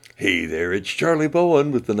Hey there, it's Charlie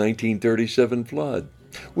Bowen with the 1937 flood.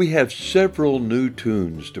 We have several new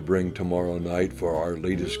tunes to bring tomorrow night for our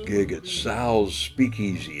latest gig at Sal's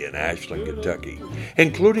Speakeasy in Ashland, Kentucky,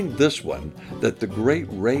 including this one that the great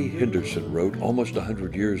Ray Henderson wrote almost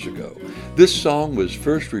 100 years ago. This song was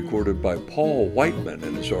first recorded by Paul Whiteman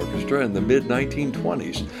and his orchestra in the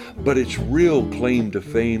mid-1920s, but its real claim to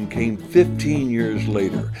fame came 15 years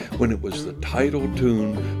later when it was the title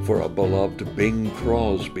tune for a beloved Bing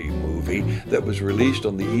Crosby movie that was released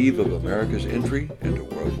on the eve of America's entry into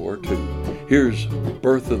World War II. Here's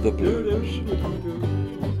Birth of the Blues.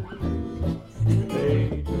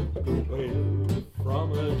 They took away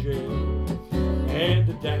from a jail and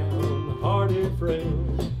a downhearted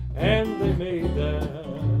friend, and they made that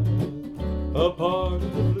a part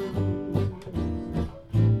of the blues.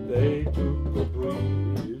 They took a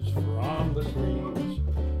breeze from the trees,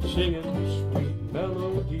 singing sweet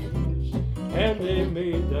melodies, and they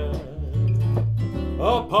made that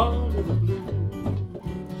a part of the blues.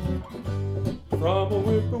 From a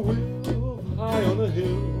whippoorwill high on a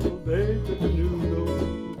hill, they took a new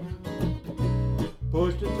road,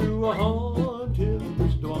 pushed it through a horn till it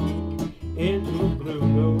was dawn into a blue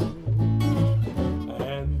note,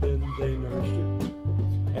 and then they nursed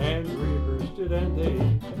it and rehearsed it, and they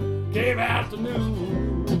gave out the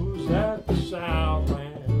news that the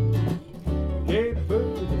Southland gave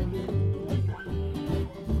birth to the blues.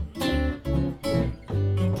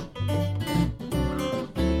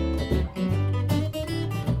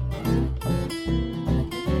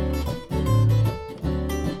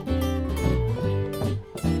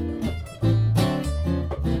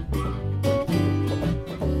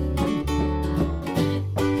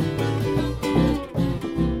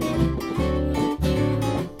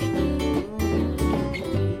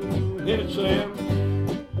 Hit it, Sam.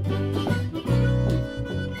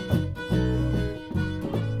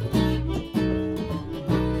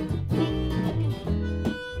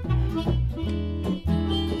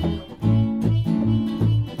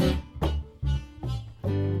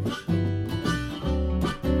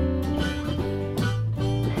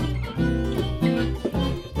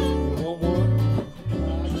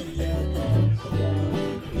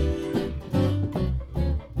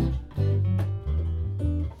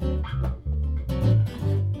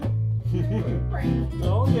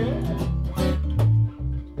 Oh, yeah.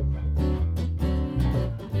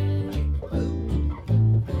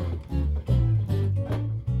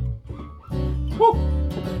 Woo.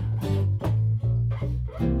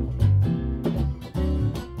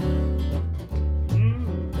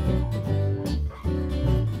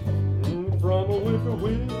 From a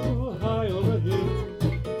whippoorwill high on a hill,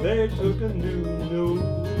 they took a new note.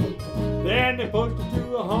 Then they pushed it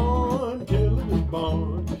through a horn till it was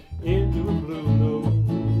born into a blue note,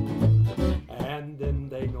 and then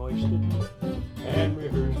they noised it and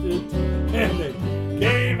rehearsed it, and they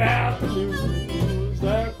gave out the news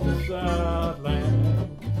that the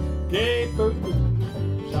Southland gave birth to the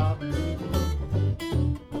blues. I believe.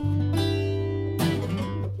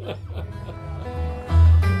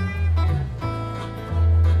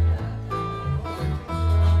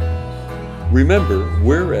 Remember,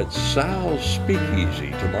 we're at Sal's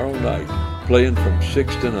Speakeasy tomorrow night, playing from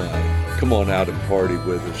 6 to 9. Come on out and party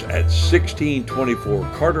with us at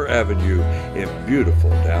 1624 Carter Avenue in beautiful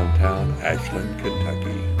downtown Ashland,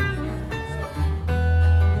 Kentucky.